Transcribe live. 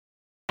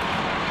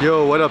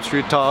Yo, what up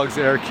Street Talks,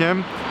 Eric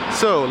Kim.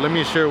 So let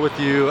me share with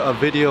you a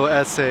video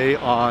essay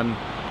on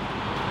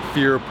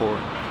fear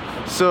porn.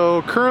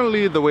 So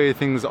currently the way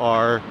things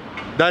are,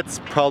 that's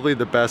probably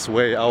the best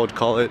way I would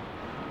call it,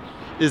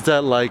 is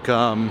that like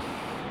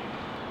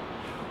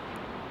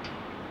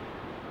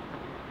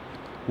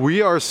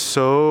we are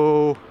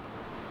so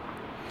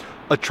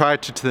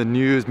attracted to the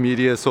news,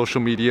 media,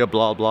 social media,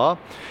 blah blah,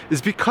 is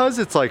because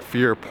it's like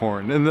fear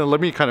porn. And then let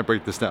me kind of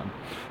break this down.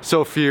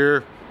 So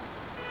fear,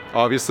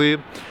 obviously,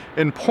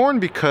 and porn,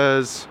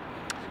 because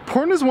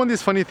porn is one of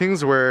these funny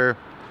things where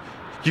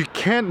you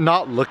can't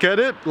not look at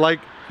it. Like,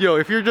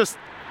 if you're just,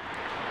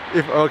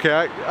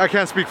 I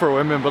can't speak for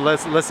women, but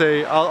let's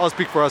say I'll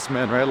speak for us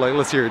men, right? Like,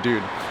 let's say you're a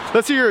dude.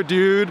 Let's say you're a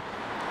dude,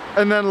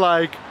 and then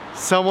like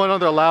someone on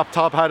their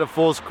laptop had a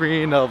full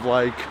screen of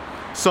like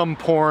some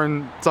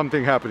porn,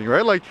 something happening,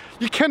 right? Like,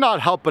 you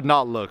cannot help but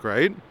not look,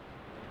 right?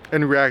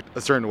 And react a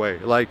certain way.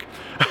 Like,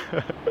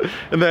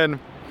 and then,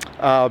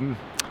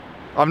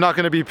 I'm not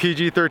gonna be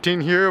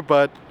PG-13 here,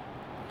 but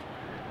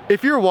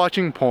if you're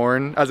watching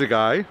porn as a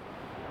guy,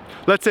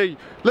 let's say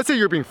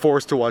you're being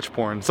forced to watch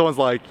porn. Someone's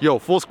like, yo,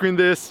 full screen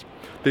this,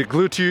 they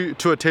glue you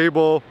to a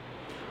table,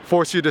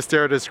 force you to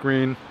stare at a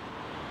screen.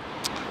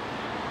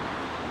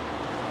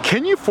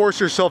 Can you force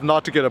yourself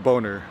not to get a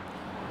boner?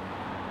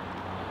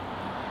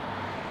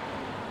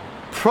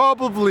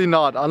 Probably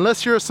not,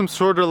 unless you're some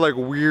sort of like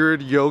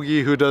weird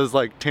yogi who does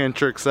like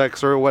tantric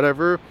sex or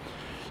whatever.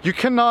 You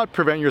cannot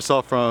prevent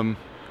yourself from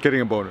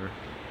getting a boner,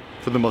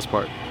 for the most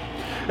part.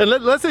 And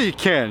let's say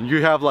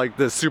you have like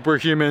the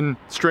superhuman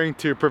strength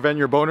to prevent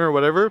your boner or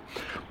whatever,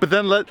 but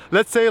then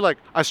let's say like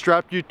I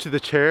strapped you to the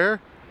chair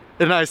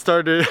and I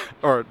started,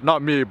 or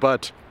not me,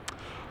 but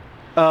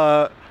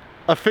a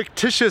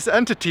fictitious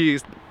entity,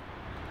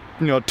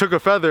 took a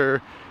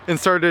feather and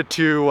started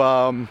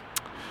to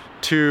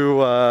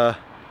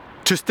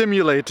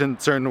stimulate in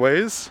certain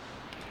ways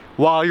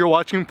while you're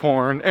watching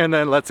porn. And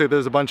then let's say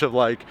there's a bunch of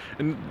like,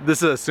 and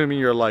this is assuming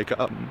you're like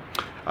a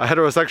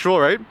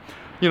heterosexual, right?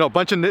 A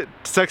bunch of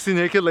sexy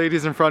naked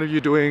ladies in front of you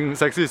doing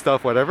sexy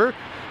stuff, whatever.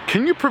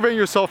 Can you prevent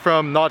yourself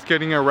from not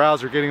getting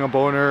aroused or getting a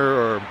boner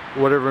or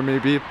whatever it may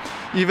be?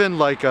 Even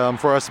like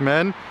for us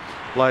men,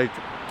 like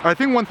I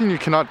think one thing you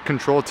cannot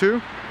control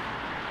too,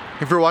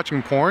 if you're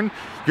watching porn,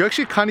 you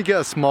actually kind of get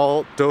a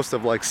small dose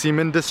of like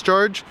semen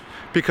discharge,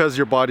 because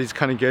your body's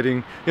kind of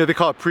getting, they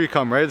call it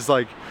pre-cum, right? It's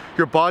like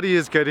your body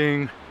is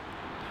getting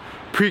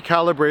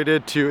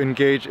pre-calibrated to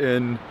engage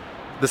in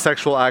the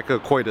sexual act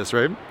of coitus,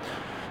 right?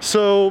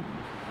 So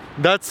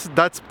that's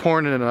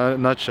porn in a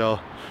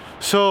nutshell.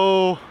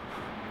 So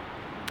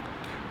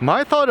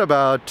my thought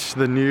about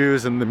the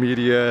news and the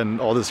media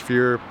and all this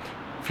fear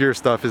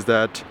stuff is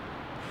that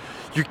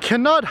you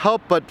cannot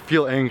help but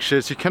feel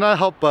anxious. You cannot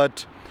help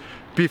but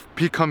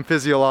become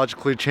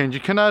physiologically changed. You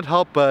cannot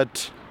help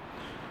but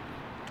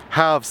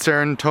have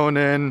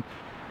serotonin,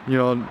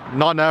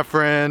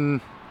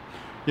 norepinephrine,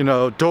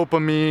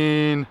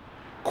 dopamine,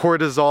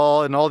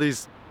 cortisol, and all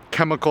these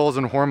chemicals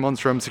and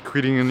hormones from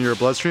secreting in your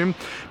bloodstream.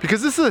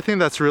 Because this is the thing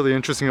that's really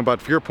interesting about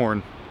fear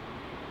porn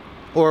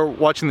or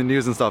watching the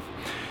news and stuff.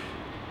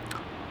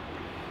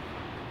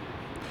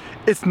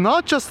 It's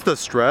not just the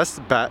stress,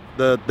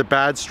 the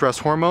bad stress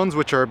hormones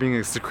which are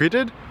being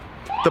secreted.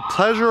 The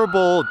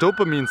pleasurable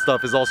dopamine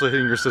stuff is also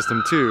hitting your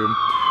system too.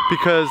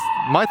 Because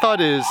my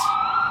thought is,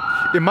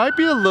 it might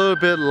be a little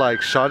bit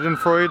like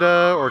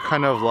Schadenfreude, or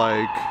kind of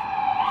like,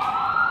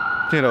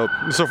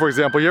 so for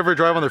example, you ever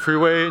drive on the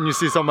freeway and you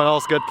see someone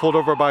else get pulled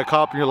over by a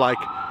cop and you're like,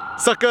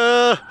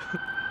 sucker!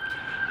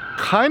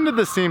 Kind of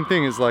the same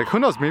thing. Is like, who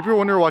knows, maybe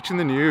when you're watching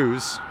the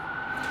news,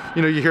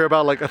 you hear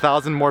about like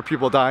 1,000 more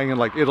people dying in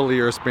like Italy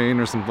or Spain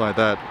or something like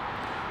that.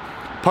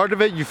 Part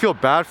of it, you feel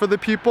bad for the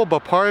people,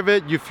 but part of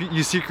it,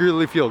 you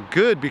secretly feel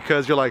good,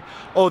 because you're like,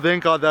 oh,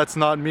 thank God that's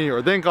not me,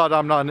 or thank God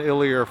I'm not in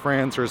Italy or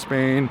France or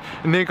Spain,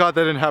 and thank God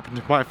that didn't happen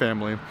to my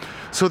family.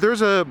 So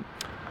there's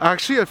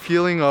actually a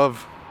feeling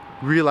of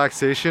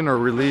relaxation or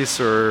release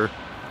or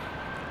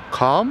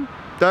calm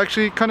that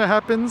actually kind of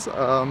happens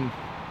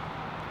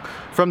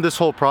from this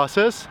whole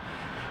process.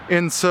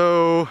 And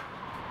so,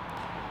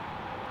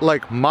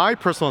 like, my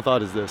personal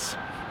thought is this.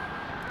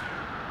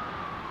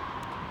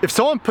 If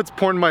someone puts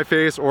porn in my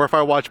face, or if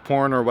I watch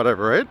porn or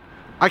whatever, right?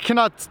 I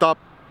cannot stop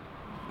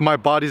my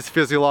body's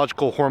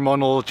physiological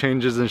hormonal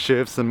changes and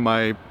shifts and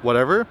my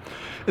whatever.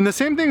 And the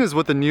same thing is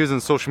with the news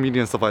and social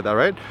media and stuff like that,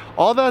 right?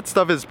 All that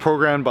stuff is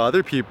programmed by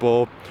other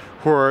people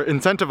who are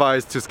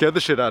incentivized to scare the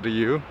shit out of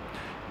you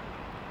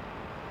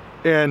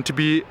and to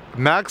be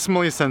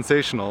maximally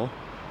sensational.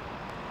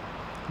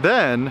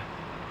 Then,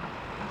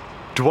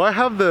 do I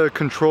have the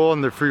control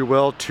and the free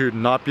will to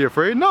not be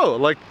afraid? No,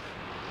 like,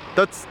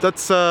 that's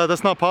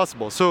not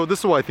possible. So this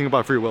is what I think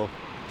about free will.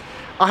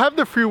 I have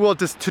the free will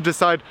to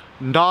decide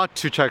not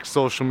to check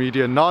social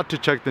media, not to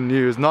check the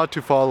news, not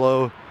to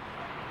follow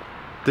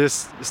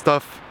this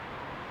stuff.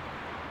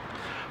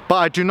 But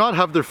I do not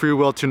have the free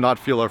will to not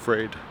feel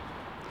afraid.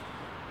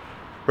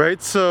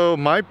 Right? So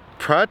my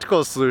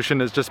practical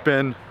solution has just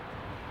been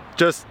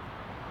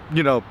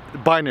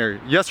binary,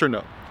 yes or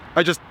no.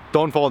 I just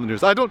don't follow the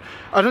news. I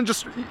don't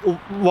just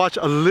watch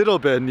a little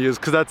bit of news,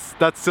 because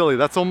that's silly.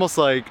 That's almost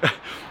like,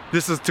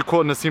 this is to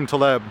quote Nassim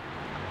Taleb,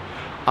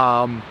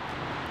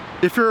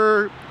 if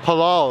you're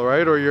halal,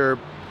 right, or you're,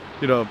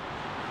 you know,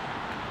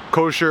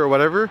 kosher or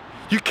whatever,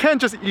 you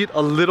can't just eat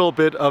a little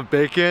bit of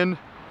bacon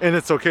and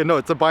it's okay. No,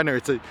 it's a binary.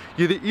 It's you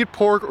either eat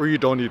pork or you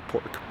don't eat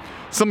pork.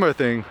 Similar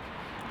thing.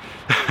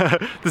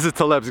 This is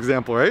Taleb's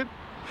example, right?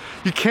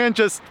 You can't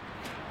just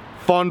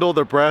fondle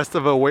the breast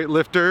of a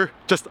weightlifter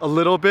just a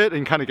little bit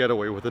and kind of get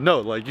away with it.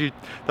 No, like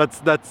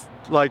that's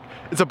like,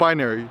 it's a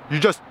binary. You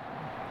just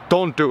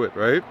don't do it,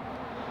 right?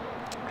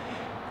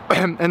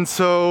 And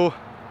so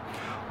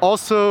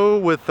also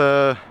with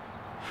kind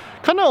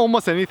of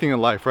almost anything in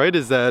life, right,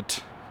 is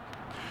that,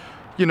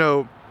 you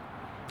know,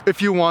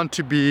 if you want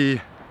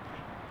to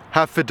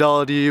have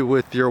fidelity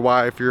with your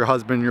wife, your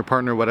husband, your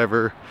partner,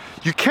 whatever,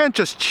 you can't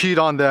just cheat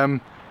on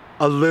them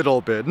a little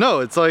bit. No,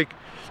 it's like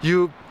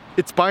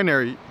it's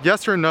binary,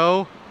 yes or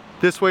no,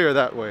 this way or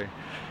that way.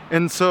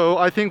 And so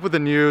I think with the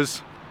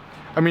news,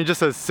 I mean,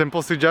 just a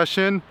simple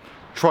suggestion,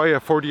 try a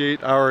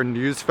 48-hour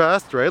news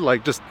fast, right?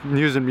 Like just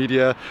news and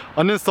media.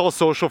 Uninstall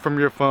social from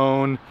your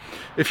phone.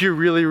 If you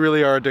really,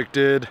 really are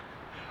addicted,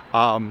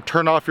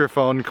 turn off your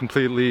phone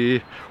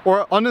completely,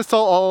 or uninstall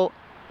all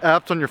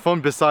apps on your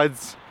phone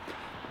besides,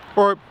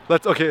 or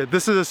okay,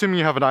 this is assuming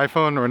you have an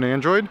iPhone or an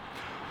Android.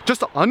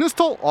 Just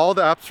uninstall all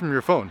the apps from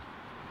your phone.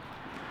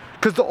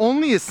 Because the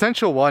only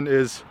essential one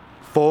is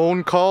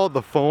phone call,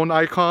 the phone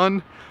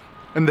icon,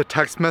 and the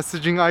text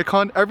messaging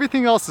icon.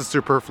 Everything else is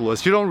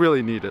superfluous. You don't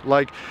really need it.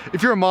 Like,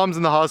 if your mom's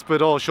in the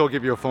hospital, she'll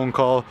give you a phone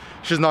call.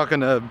 She's not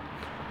gonna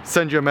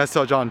send you a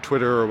message on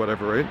Twitter or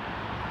whatever, right?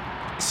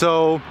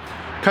 So,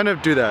 kind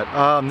of do that.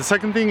 The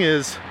second thing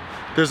is,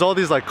 there's all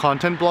these like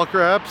content blocker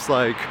apps,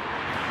 like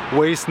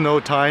Waste No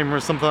Time or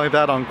something like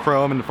that on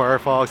Chrome and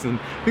Firefox, and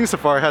I think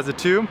Safari has it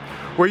too,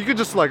 where you could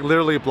just like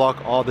literally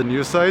block all the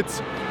news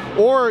sites.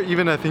 Or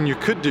even a thing you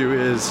could do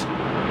is,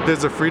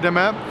 there's a Freedom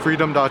app,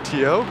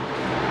 freedom.to,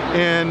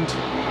 and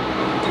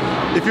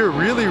if you're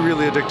really,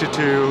 really addicted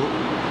to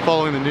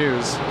following the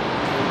news,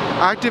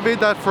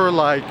 activate that for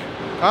like,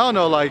 I don't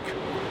know, like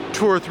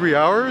 2 or 3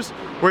 hours,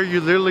 where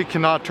you literally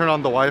cannot turn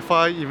on the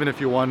Wi-Fi even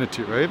if you wanted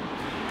to, right?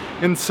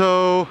 And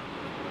so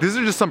these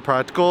are just some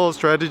practical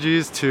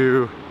strategies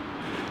to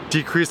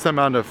decrease the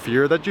amount of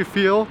fear that you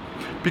feel,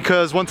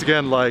 because once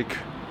again, like,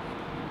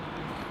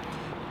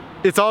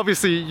 it's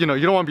obviously, you know,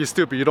 you don't want to be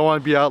stupid. You don't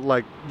want to be out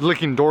like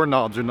licking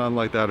doorknobs or nothing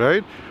like that,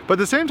 right? But at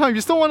the same time,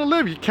 you still want to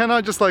live. You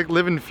cannot just like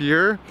live in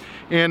fear.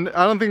 And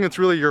I don't think it's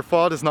really your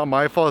fault. It's not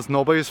my fault. It's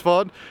nobody's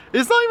fault.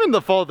 It's not even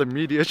the fault of the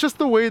media. It's just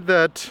the way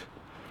that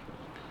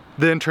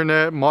the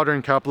internet,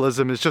 modern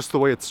capitalism, is just the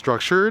way it's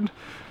structured.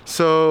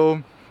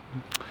 So,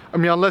 I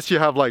mean, unless you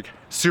have like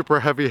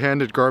super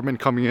heavy-handed government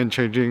coming in,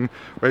 changing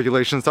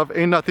regulations stuff,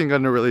 ain't nothing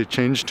gonna really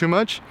change too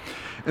much.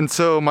 And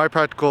so my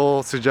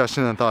practical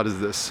suggestion and thought is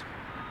this.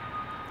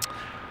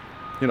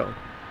 You know,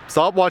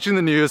 stop watching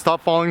the news,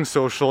 stop following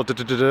social,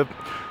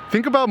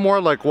 think about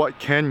more like, what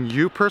can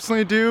you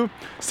personally do?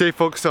 Stay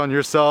focused on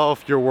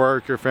yourself, your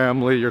work, your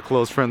family, your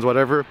close friends,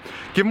 whatever.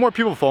 Give more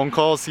people phone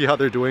calls, see how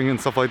they're doing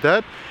and stuff like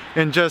that.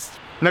 And just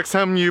next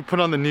time you put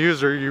on the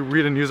news or you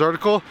read a news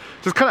article,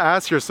 just kind of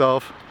ask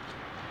yourself,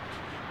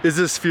 is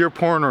this fear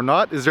porn or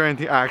not? Is there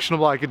anything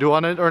actionable I could do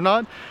on it or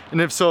not?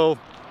 And if so,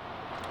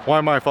 why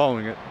am I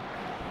following it?